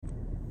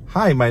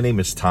Hi, my name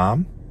is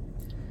Tom,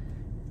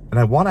 and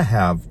I want to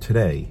have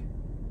today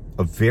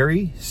a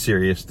very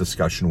serious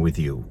discussion with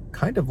you,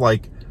 kind of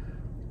like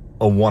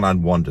a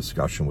one-on-one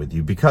discussion with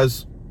you,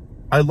 because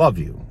I love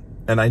you.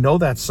 And I know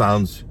that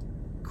sounds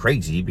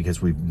crazy because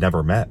we've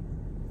never met,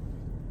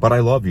 but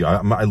I love you.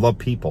 I love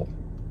people,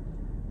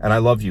 and I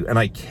love you, and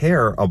I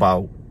care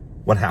about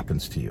what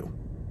happens to you.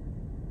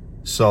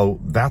 So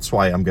that's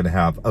why I'm going to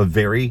have a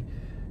very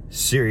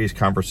serious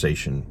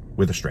conversation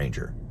with a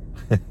stranger.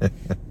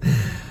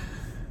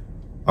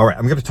 All right,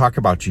 I'm going to talk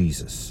about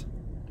Jesus,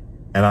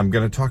 and I'm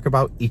going to talk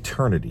about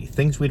eternity,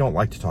 things we don't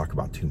like to talk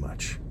about too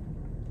much.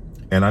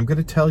 And I'm going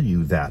to tell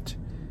you that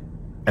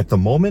at the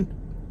moment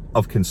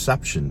of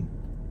conception,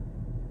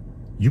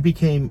 you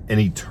became an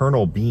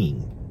eternal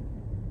being.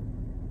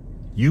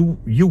 You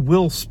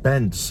will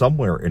spend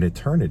somewhere in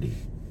eternity.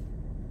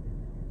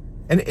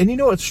 And you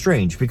know, it's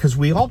strange because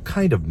we all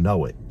kind of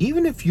know it.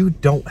 Even if you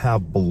don't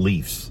have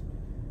beliefs,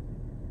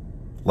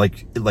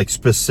 like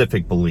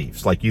specific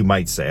beliefs, like you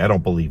might say, I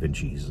don't believe in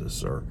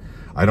Jesus, or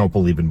I don't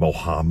believe in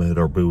Mohammed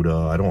or Buddha.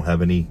 I don't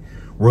have any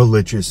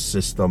religious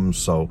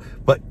systems.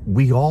 But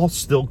we all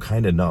still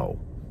kind of know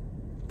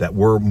that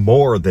we're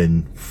more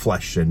than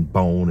flesh and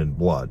bone and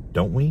blood,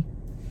 don't we?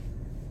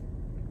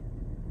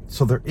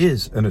 So there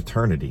is an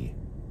eternity.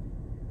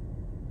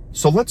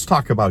 So let's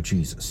talk about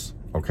Jesus,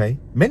 okay?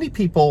 Many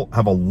people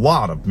have a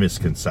lot of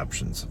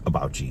misconceptions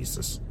about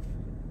Jesus.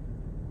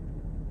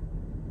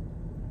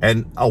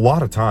 And a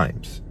lot of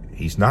times,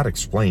 he's not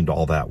explained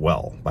all that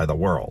well by the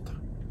world.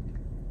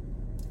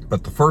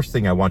 But the first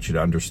thing I want you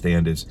to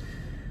understand is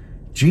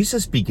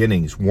Jesus'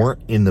 beginnings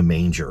weren't in the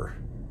manger.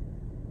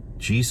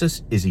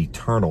 Jesus is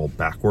eternal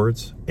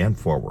backwards and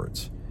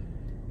forwards.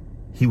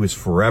 He was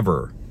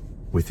forever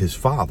with his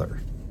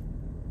Father.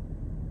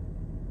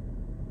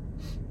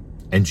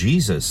 And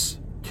Jesus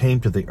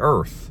came to the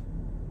earth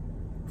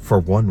for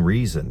one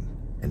reason.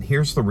 And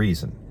here's the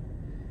reason.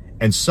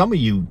 And some of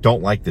you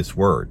don't like this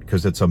word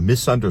because it's a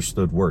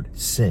misunderstood word,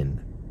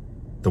 sin.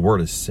 The word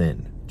is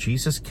sin.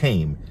 Jesus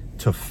came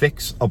to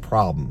fix a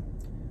problem.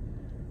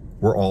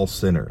 We're all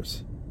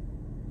sinners.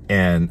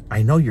 And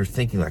I know you're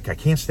thinking, like, I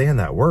can't stand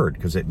that word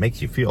because it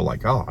makes you feel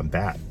like, oh, I'm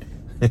bad.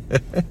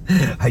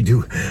 I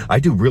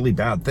do really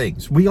bad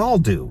things. We all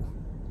do.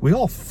 We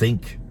all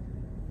think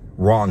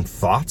wrong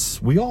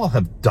thoughts. We all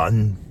have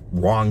done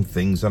wrong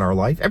things in our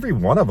life. Every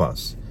one of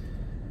us.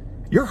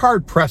 You're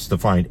hard pressed to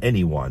find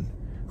anyone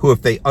who,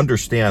 if they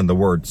understand the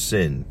word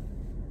sin,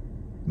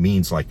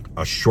 means like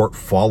a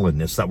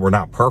shortfallenness, that we're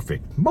not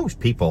perfect. Most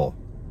people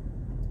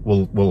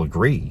will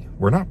agree.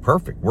 We're not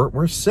perfect.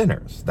 We're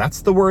sinners.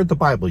 That's the word the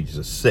Bible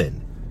uses,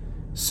 sin.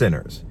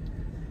 Sinners.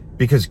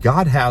 Because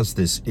God has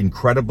this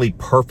incredibly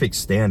perfect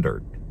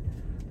standard.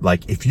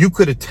 Like, if you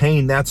could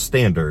attain that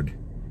standard,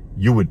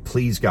 you would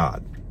please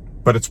God.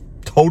 But it's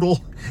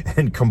total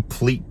and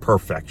complete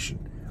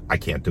perfection. I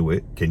can't do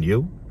it. Can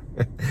you?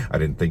 I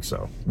didn't think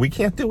so. We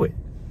can't do it.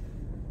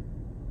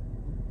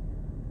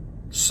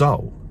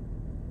 So,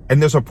 and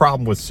there's a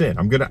problem with sin.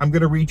 I'm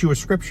gonna read you a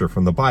scripture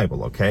from the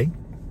Bible, okay?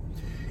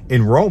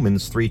 In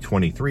Romans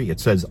 3:23, it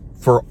says,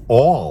 "For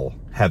all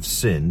have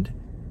sinned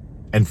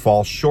and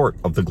fall short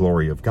of the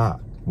glory of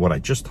God." What I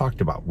just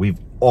talked about.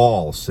 We've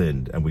all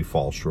sinned and we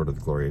fall short of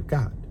the glory of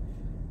God.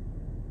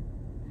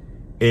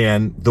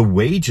 And the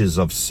wages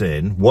of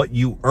sin, what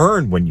you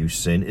earn when you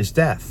sin, is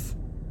death.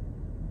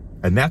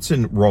 And that's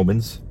in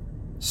Romans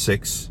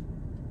 6,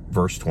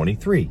 verse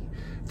 23.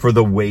 "For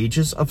the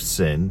wages of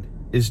sin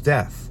is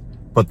death,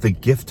 but the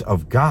gift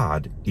of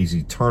God is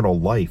eternal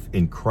life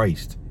in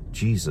Christ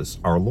Jesus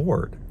our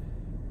Lord."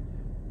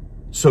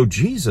 So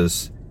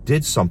Jesus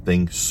did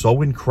something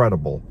so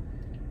incredible.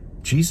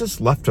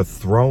 Jesus left a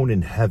throne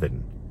in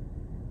heaven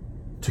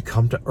to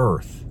come to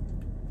earth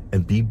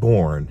and be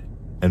born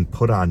and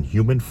put on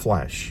human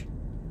flesh.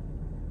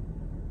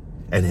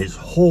 And his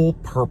whole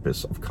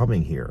purpose of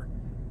coming here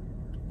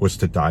was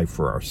to die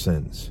for our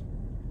sins.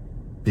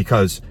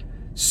 Because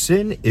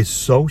sin is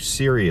so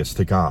serious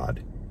to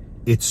God.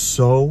 It's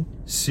so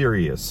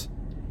serious.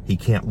 He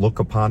can't look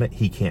upon it.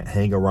 He can't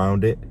hang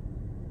around it.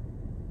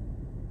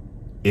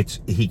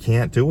 He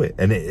can't do it.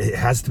 And it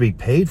has to be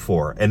paid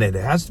for. And it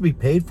has to be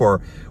paid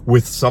for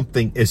with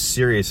something as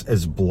serious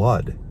as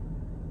blood.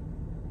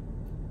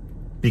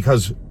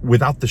 Because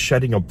without the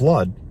shedding of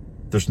blood,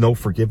 there's no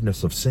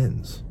forgiveness of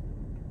sins.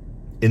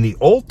 In the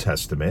Old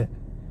Testament,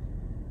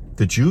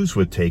 the Jews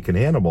would take an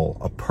animal,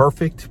 a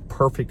perfect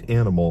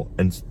animal,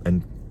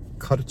 and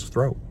cut its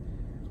throat.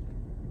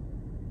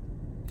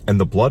 And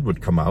the blood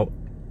would come out,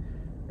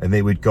 and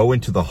they would go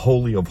into the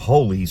Holy of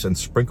Holies and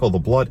sprinkle the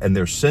blood, and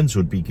their sins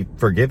would be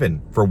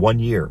forgiven for 1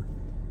 year.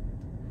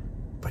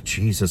 But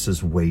Jesus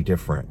is way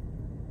different.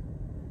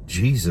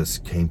 Jesus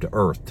came to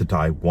earth to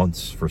die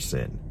once for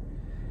sin.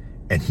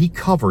 And he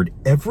covered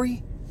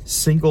every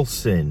single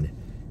sin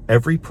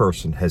every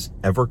person has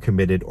ever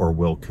committed or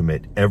will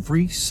commit.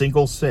 Every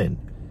single sin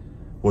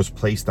was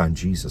placed on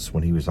Jesus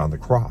when he was on the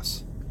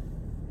cross.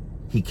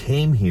 He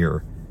came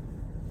here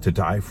to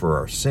die for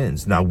our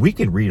sins. Now, we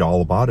can read all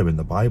about him in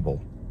the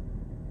Bible.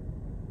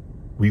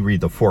 we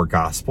read the four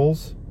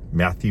Gospels,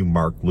 Matthew,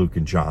 Mark, Luke,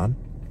 and John,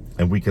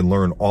 and we can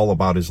learn all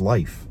about his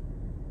life.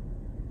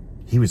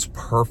 He was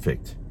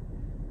perfect.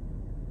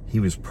 He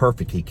was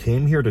perfect. He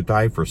came here to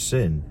die for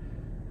sin,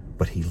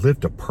 but he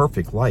lived a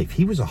perfect life.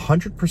 He was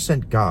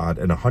 100% God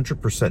and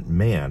 100%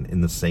 man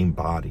in the same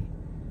body.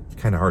 It's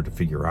kind of hard to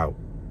figure out.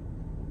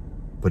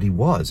 But he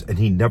was, and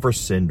he never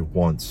sinned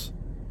once.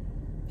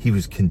 He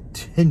was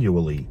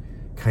continually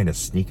kind of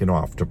sneaking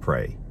off to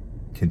pray.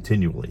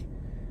 Continually.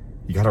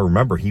 You got to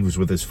remember, he was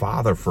with his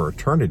Father for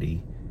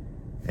eternity,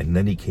 and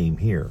then he came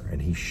here,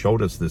 and he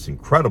showed us this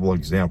incredible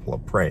example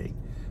of praying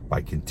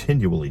by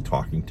continually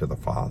talking to the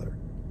Father.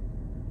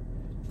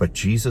 But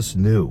Jesus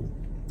knew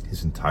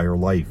his entire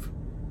life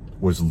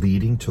was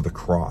leading to the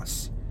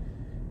cross.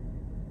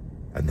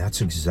 And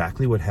that's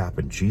exactly what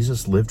happened.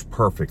 Jesus lived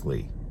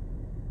perfectly.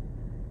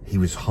 He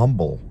was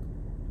humble,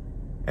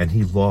 and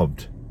he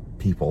loved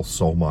people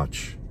so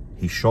much.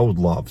 He showed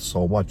love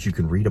so much. You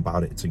can read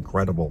about it. It's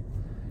incredible.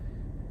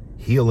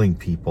 Healing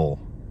people.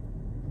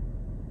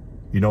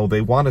 You know,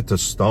 they wanted to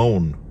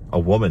stone a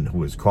woman who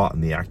was caught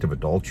in the act of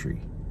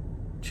adultery.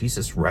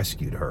 Jesus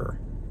rescued her.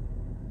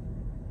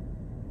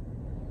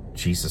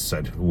 Jesus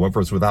said,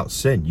 whoever's without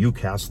sin, you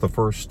cast the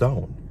first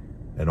stone.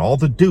 And all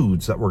the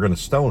dudes that were going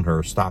to stone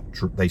her,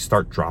 they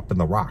start dropping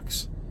the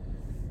rocks.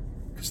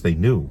 Because they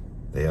knew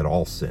they had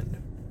all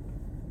sinned.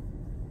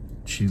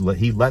 He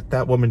let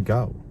that woman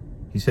go.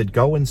 He said,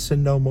 go and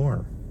sin no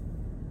more.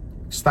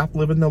 Stop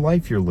living the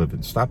life you're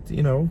living. Stop,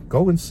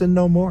 go and sin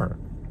no more.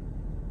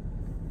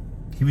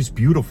 He was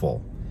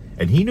beautiful.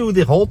 And he knew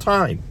the whole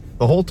time,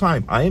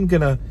 I am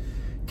going to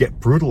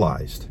get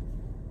brutalized.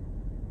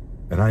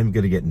 And I'm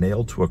going to get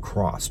nailed to a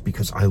cross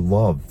because I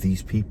love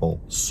these people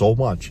so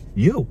much.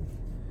 You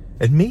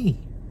and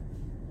me.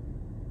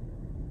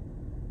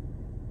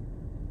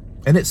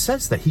 And it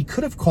says that he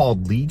could have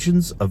called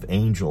legions of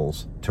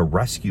angels to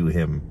rescue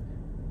him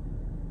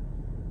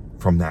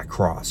from that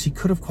cross. He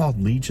could have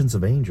called legions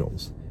of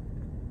angels.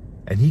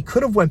 And he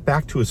could have went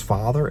back to his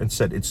Father and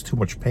said, it's too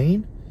much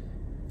pain.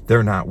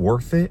 They're not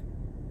worth it.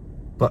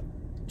 But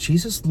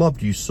Jesus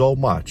loved you so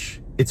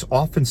much. It's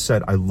often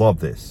said, I love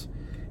this.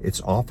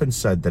 It's often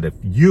said that if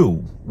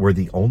you were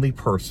the only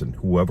person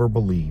who ever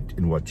believed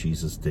in what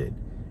Jesus did,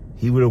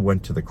 he would have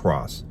went to the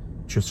cross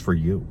just for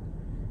you.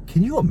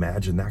 Can you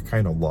imagine that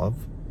kind of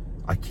love?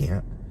 I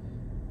can't.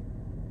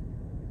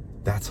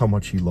 That's how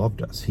much he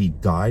loved us. He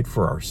died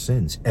for our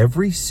sins.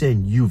 Every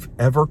sin you've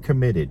ever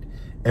committed,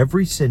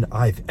 every sin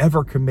I've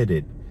ever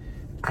committed,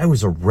 I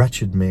was a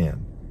wretched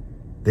man.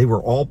 They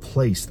were all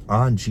placed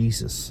on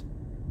Jesus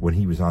when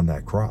he was on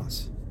that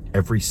cross.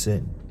 Every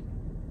sin.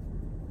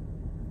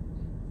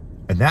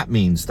 And that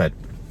means that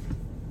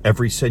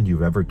every sin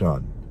you've ever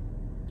done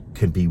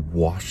can be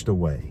washed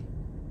away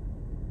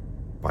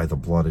by the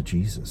blood of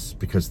Jesus,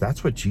 because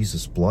that's what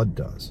Jesus' blood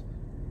does.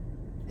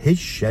 His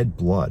shed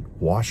blood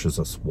washes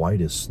us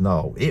white as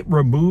snow. It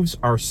removes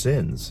our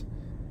sins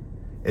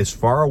as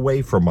far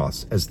away from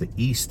us as the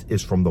east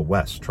is from the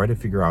west. Try to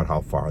figure out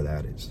how far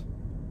that is.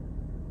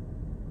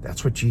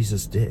 That's what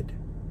Jesus did.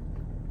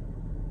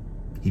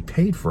 He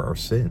paid for our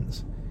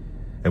sins.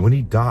 And when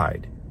he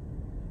died,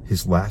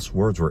 his last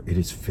words were, it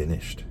is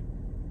finished.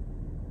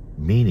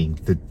 Meaning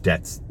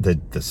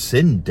the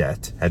sin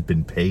debt had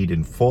been paid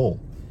in full.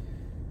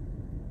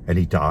 And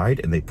he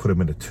died, and they put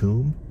him in a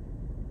tomb.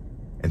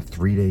 And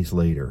 3 days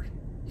later,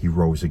 he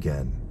rose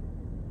again.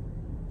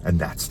 And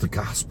that's the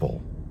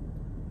gospel.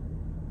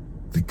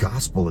 The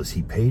gospel is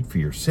he paid for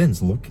your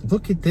sins.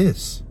 Look at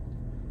this.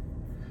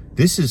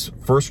 This is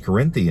 1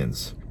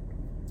 Corinthians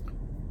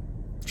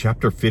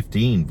chapter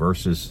 15,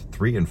 verses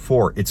 3 and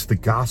 4. It's the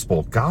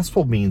gospel.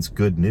 Gospel means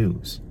good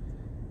news.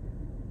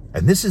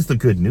 And this is the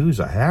good news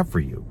I have for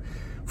you.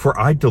 For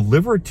I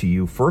delivered to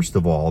you, first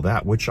of all,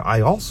 that which I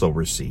also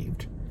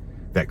received,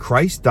 that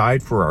Christ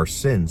died for our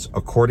sins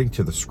according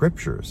to the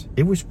scriptures.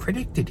 It was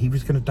predicted he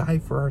was going to die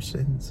for our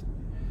sins.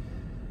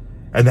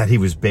 And that he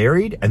was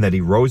buried, and that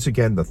he rose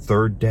again the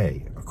third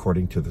day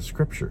according to the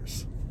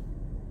scriptures.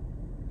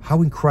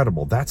 How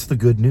incredible. That's the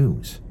good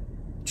news.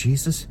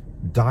 Jesus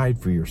died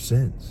for your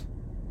sins.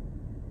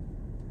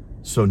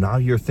 So now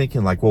you're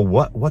thinking like, well,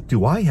 what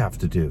do I have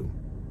to do?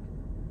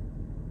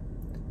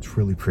 It's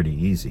really pretty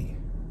easy.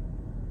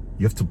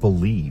 You have to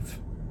believe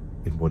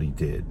in what he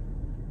did.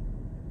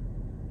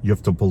 You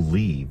have to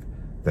believe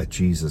that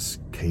Jesus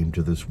came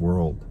to this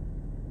world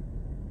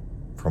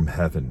from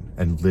heaven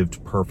and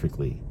lived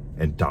perfectly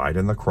and died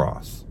on the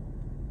cross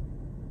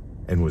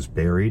and was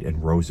buried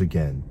and rose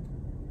again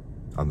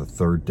on the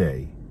third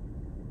day.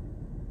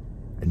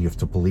 And you have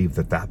to believe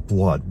that that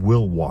blood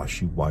will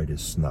wash you white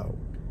as snow.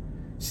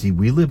 See,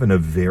 we live in a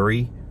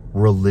very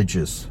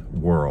religious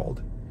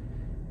world.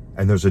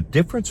 And there's a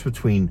difference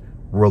between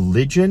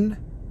religion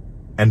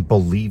and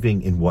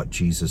believing in what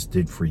Jesus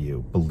did for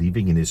you,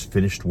 believing in his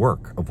finished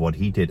work of what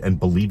he did, and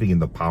believing in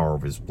the power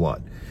of his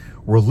blood.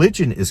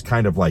 Religion is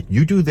kind of like,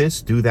 you do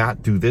this, do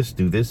that, do this,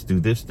 do this, do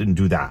this, and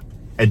do that.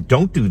 And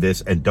don't do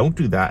this, and don't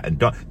do that, and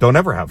don't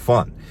ever have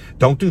fun.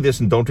 Don't do this,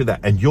 and don't do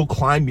that, and you'll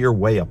climb your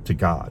way up to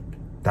God.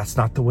 That's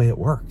not the way it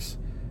works.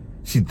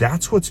 See,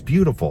 that's what's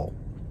beautiful,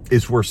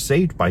 is we're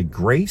saved by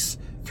grace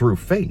through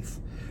faith.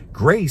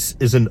 Grace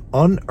is an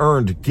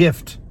unearned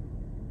gift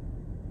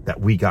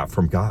that we got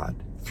from God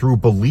through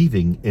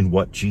believing in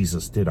what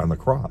Jesus did on the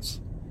cross.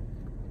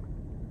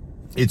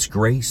 It's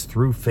grace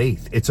through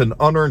faith. It's an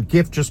unearned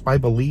gift just by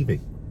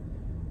believing.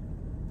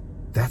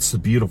 That's the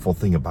beautiful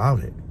thing about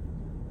it.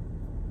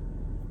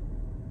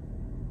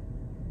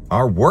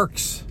 Our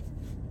works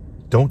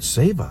don't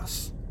save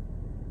us.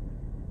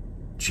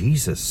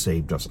 Jesus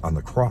saved us on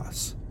the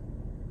cross.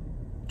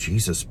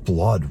 Jesus'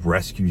 blood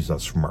rescues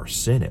us from our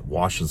sin. It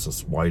washes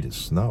us white as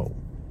snow.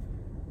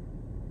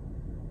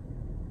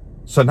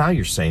 So now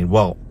you're saying,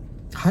 well,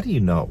 how do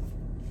you know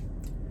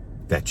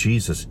that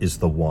Jesus is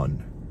the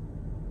one?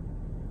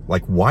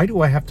 Like, why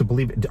do I have to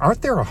believe it?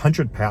 Aren't there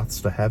 100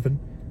 paths to heaven?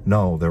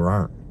 No, there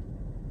aren't.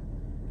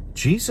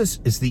 Jesus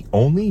is the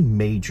only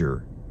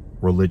major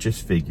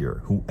religious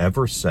figure who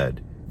ever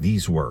said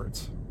these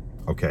words,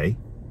 okay?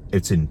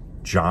 It's in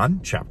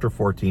John chapter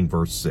 14,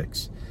 verse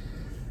 6.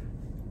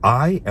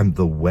 I am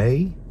the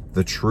way,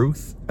 the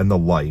truth, and the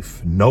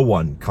life. No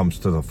one comes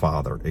to the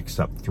Father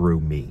except through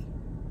me.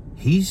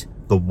 He's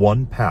the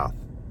one path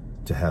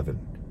to heaven.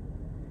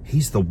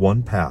 He's the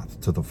one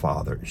path to the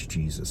Father, is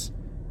Jesus.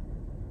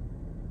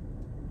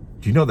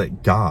 Do you know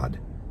that God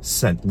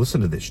sent,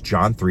 listen to this,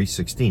 John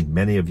 3:16.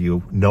 Many of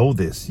you know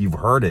this, you've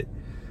heard it,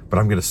 but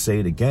I'm going to say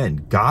it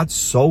again. God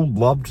so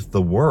loved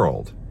the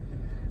world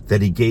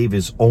that he gave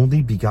his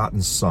only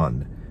begotten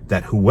Son,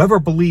 that whoever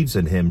believes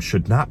in him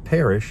should not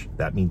perish,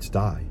 that means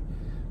die,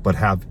 but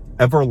have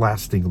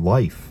everlasting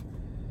life.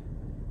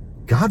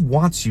 God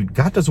wants you,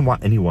 God doesn't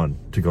want anyone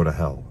to go to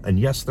hell. And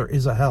yes, there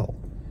is a hell.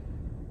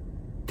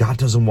 God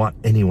doesn't want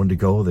anyone to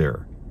go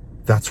there.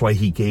 That's why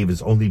he gave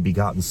his only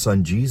begotten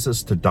Son,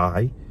 Jesus, to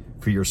die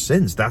for your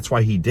sins. That's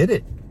why he did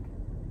it.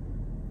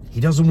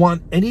 He doesn't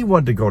want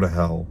anyone to go to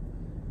hell.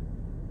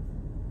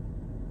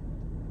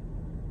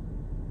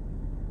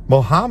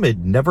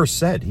 Muhammad never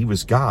said he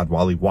was God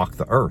while he walked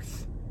the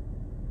earth.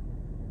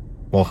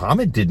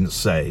 Muhammad didn't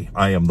say,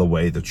 I am the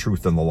way, the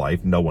truth, and the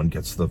life. No one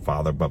gets to the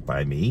Father but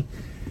by me.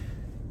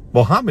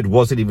 Muhammad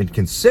wasn't even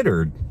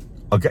considered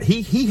a God.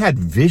 He had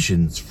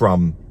visions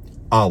from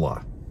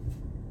Allah,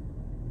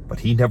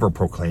 but he never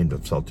proclaimed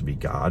himself to be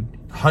God.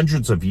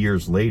 Hundreds of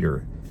years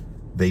later,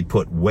 they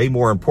put way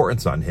more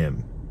importance on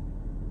him.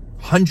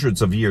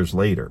 Hundreds of years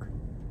later.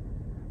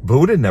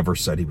 Buddha never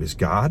said he was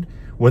God.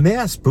 When they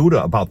asked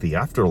Buddha about the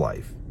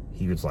afterlife,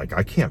 he was like,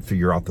 I can't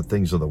figure out the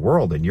things of the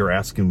world, and you're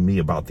asking me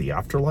about the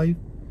afterlife?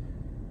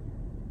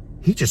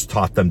 He just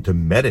taught them to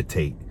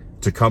meditate,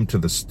 to come to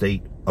the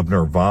state of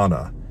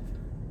nirvana.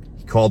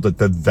 He called it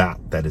the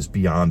that is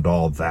beyond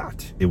all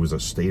that. It was a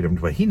state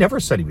of, but he never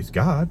said he was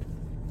God.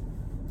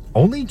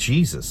 Only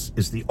Jesus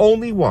is the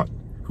only one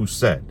who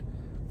said,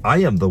 I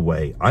am the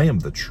way, I am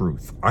the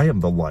truth, I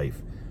am the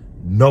life.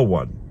 No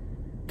one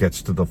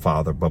gets to the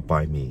Father but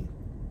by me.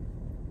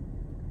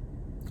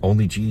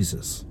 Only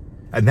Jesus.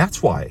 And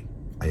that's why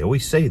I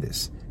always say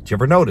this. Did you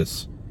ever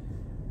notice?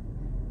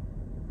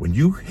 When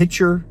you hit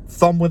your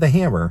thumb with a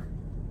hammer,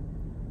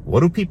 what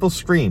do people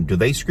scream? Do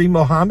they scream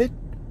Muhammad?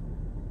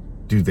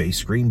 Do they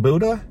scream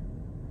Buddha?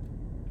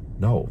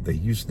 No, they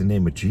use the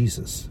name of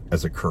Jesus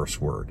as a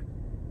curse word.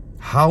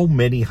 How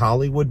many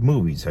Hollywood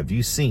movies have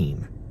you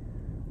seen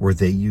where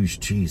they use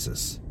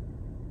Jesus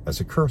as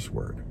a curse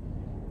word?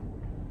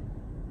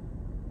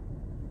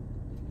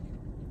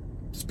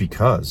 It's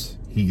because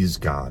he is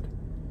God.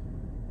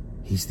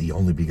 He's the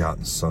only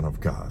begotten Son of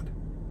God.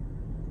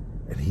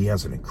 And he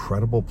has an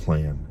incredible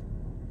plan.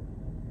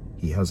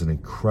 He has an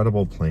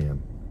incredible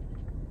plan.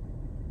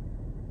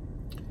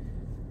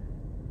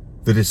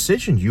 The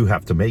decision you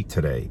have to make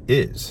today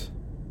is,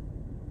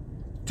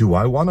 do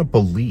I want to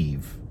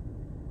believe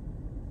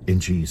in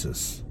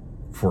Jesus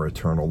for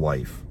eternal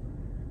life?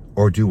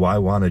 Or do I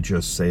want to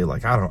just say,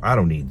 like, I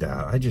don't need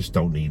that. I just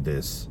don't need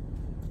this.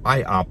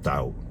 I opt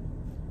out.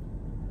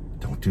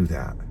 Don't do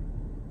that.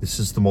 This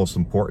is the most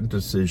important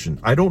decision.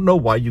 I don't know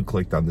why you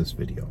clicked on this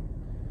video,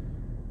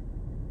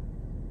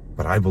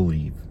 but I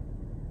believe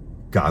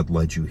God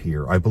led you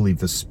here. I believe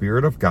the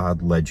Spirit of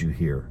God led you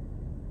here.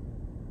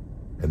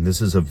 And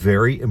this is a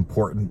very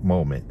important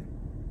moment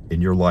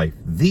in your life,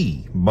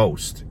 the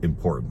most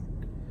important.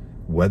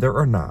 Whether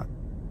or not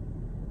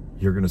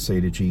you're going to say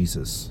to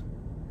Jesus,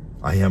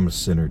 I am a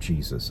sinner,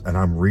 Jesus, and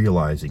I'm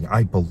realizing,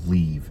 I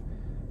believe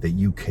that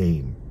you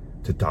came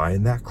to die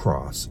on that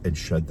cross and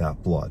shed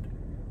that blood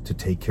to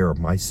take care of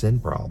my sin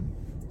problem.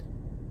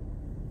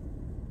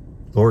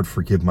 Lord,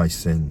 forgive my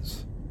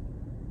sins.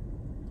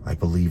 I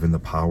believe in the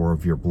power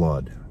of your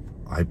blood.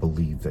 I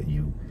believe that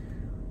you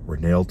were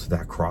nailed to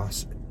that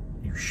cross.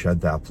 You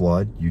shed that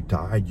blood. You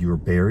died. You were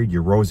buried.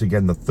 You rose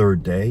again the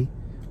third day.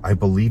 I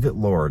believe it,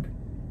 Lord.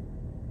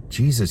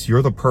 Jesus,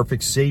 you're the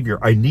perfect Savior.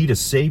 I need a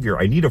Savior.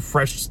 I need a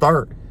fresh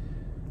start.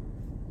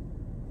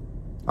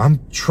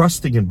 I'm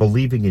trusting and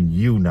believing in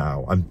you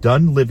now. I'm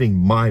done living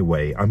my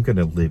way. I'm going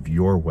to live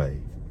your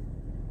way.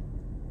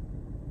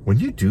 When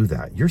you do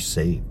that, you're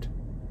saved.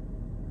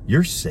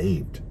 You're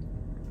saved.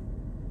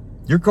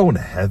 You're going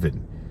to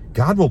heaven.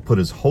 God will put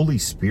his Holy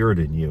Spirit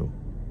in you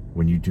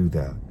when you do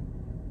that.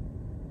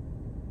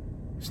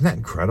 Isn't that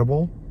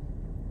incredible?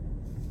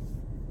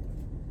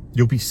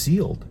 You'll be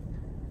sealed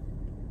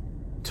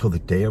till the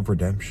day of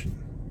redemption.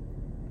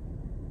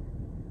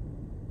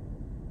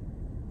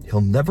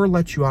 He'll never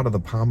let you out of the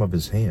palm of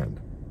his hand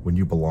when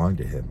you belong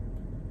to him.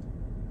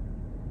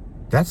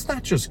 That's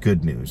not just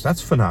good news.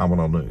 That's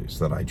phenomenal news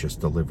that I just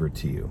delivered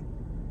to you.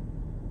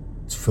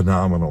 It's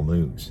phenomenal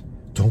news.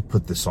 Don't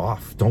put this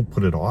off. Don't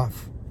put it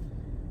off.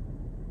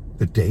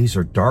 The days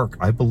are dark.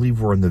 I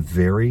believe we're in the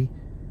very,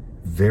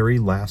 very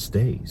last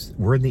days.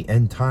 We're in the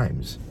end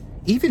times.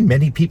 Even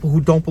many people who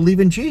don't believe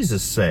in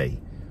Jesus say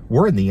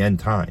we're in the end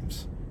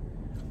times.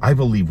 I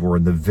believe we're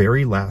in the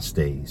very last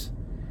days.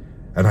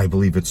 And I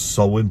believe it's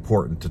so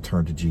important to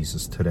turn to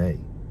Jesus today.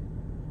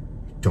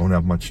 You don't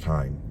have much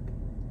time.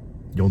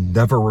 You'll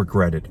never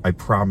regret it. I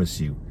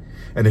promise you.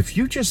 And if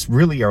you just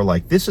really are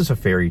like, this is a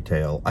fairy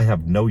tale, I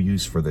have no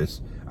use for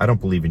this, I don't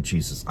believe in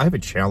Jesus, I have a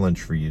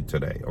challenge for you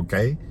today,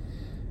 okay?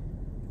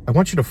 I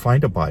want you to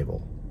find a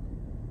Bible,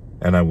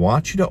 and I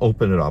want you to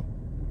open it up.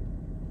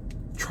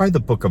 Try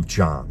the book of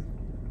John,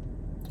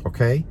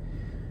 okay?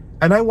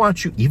 And I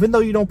want you, even though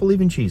you don't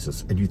believe in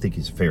Jesus and you think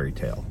he's a fairy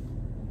tale,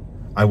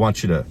 I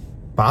want you to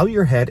bow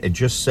your head and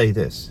just say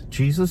this: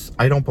 Jesus,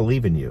 I don't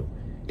believe in you.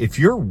 If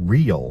you're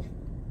real,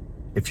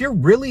 if you're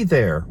really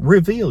there,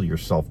 reveal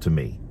yourself to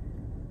me.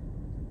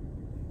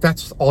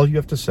 That's all you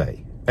have to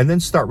say. And then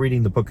start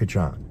reading the book of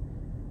John.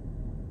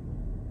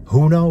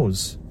 Who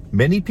knows?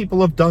 Many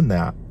people have done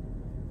that,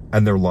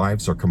 and their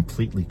lives are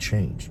completely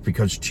changed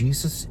because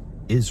Jesus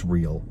is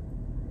real.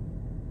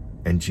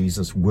 And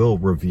Jesus will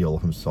reveal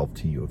himself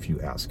to you if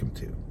you ask him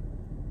to.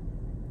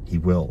 He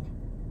will.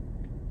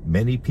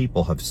 Many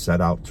people have set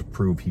out to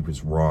prove he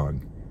was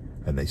wrong,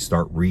 and they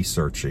start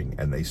researching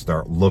and they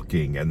start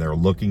looking, and they're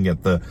looking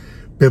at the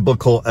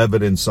biblical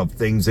evidence of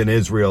things in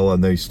Israel,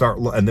 and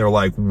they're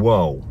like,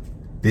 whoa,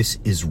 this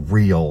is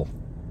real.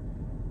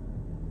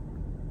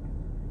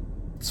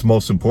 It's the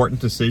most important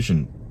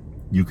decision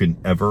you can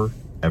ever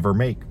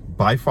make.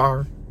 By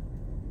far,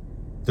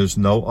 there's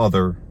no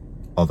other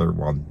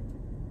one.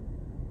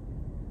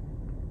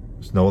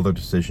 There's no other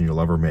decision you'll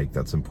ever make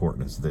that's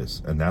important as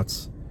this. And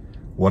that's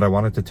what I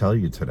wanted to tell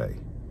you today.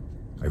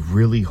 I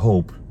really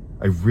hope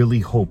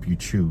you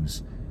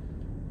choose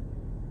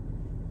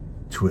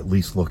to at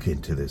least look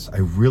into this. I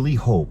really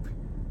hope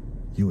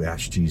you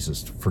ask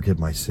Jesus to forgive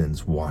my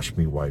sins, wash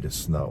me white as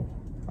snow.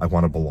 I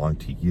want to belong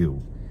to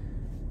you.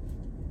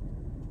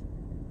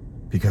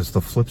 Because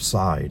the flip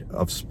side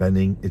of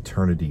spending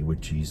eternity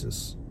with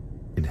Jesus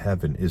in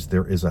heaven is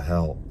there is a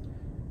hell.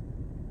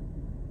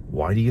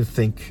 Why do you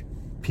think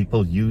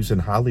people in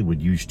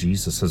Hollywood use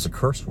Jesus as a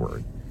curse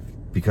word?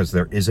 Because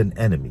there is an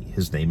enemy.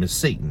 His name is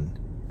Satan,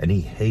 and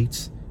he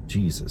hates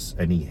Jesus,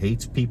 and he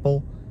hates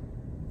people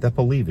that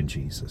believe in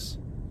Jesus.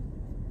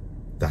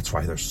 That's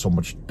why there's so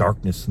much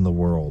darkness in the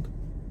world.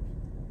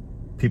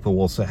 People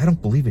will say, I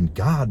don't believe in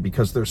God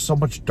because there's so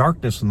much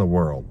darkness in the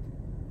world.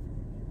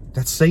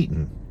 That's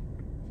Satan.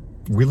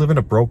 We live in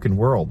a broken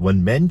world.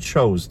 When men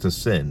chose to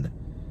sin,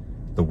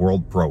 the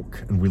world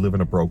broke, and we live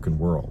in a broken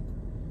world.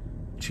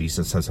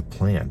 Jesus has a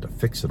plan to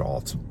fix it all.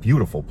 It's a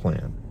beautiful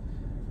plan.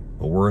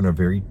 But we're in a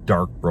very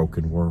dark,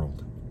 broken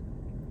world.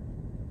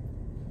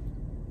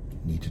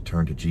 You need to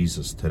turn to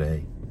Jesus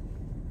today.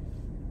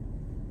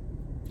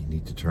 You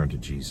need to turn to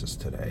Jesus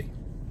today.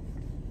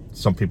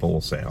 Some people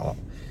will say, oh,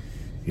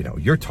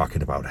 you're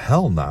talking about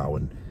hell now,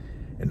 and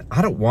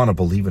I don't want to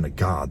believe in a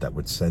God that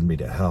would send me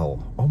to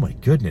hell. Oh my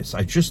goodness,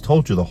 I just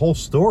told you the whole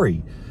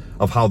story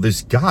of how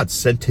this God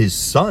sent his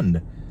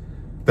son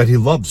that he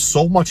loved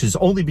so much, his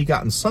only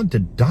begotten son, to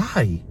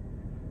die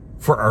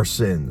for our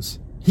sins.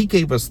 He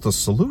gave us the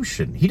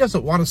solution. He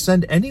doesn't want to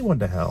send anyone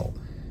to hell.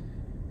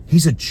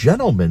 He's a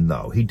gentleman,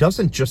 though. He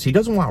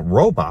doesn't want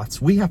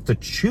robots. We have to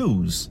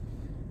choose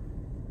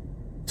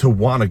to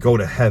want to go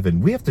to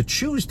heaven. We have to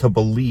choose to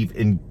believe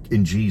in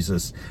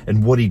Jesus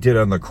and what he did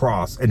on the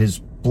cross and his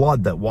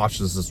blood that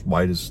washes us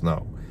white as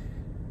snow.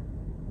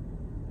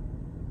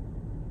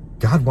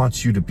 God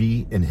wants you to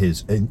be in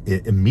his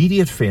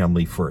immediate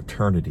family for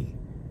eternity.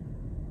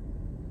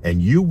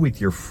 And you,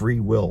 with your free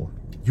will,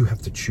 you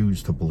have to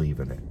choose to believe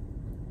in it.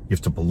 You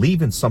have to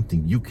believe in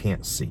something you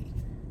can't see.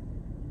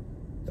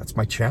 That's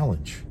my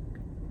challenge.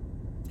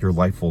 Your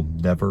life will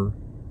never,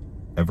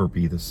 ever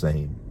be the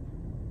same.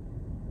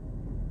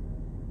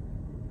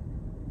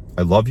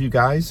 I love you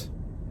guys,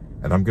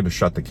 and I'm going to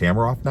shut the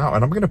camera off now,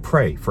 and I'm going to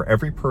pray for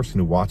every person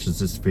who watches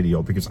this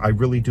video, because I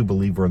really do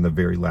believe we're in the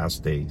very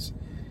last days.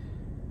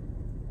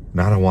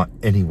 And I don't want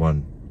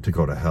anyone to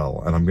go to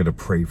hell, and I'm going to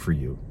pray for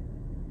you.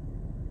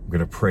 I'm going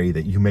to pray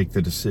that you make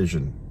the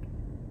decision.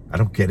 I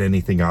don't get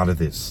anything out of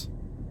this.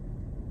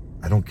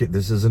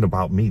 This isn't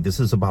about me. This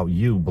is about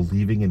you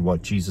believing in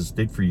what Jesus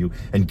did for you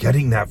and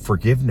getting that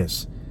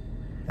forgiveness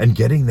and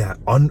getting that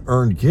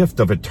unearned gift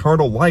of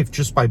eternal life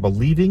just by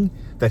believing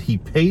that he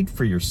paid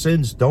for your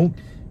sins. Don't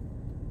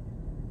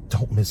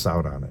miss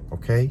out on it,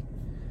 okay?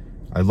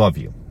 I love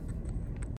you.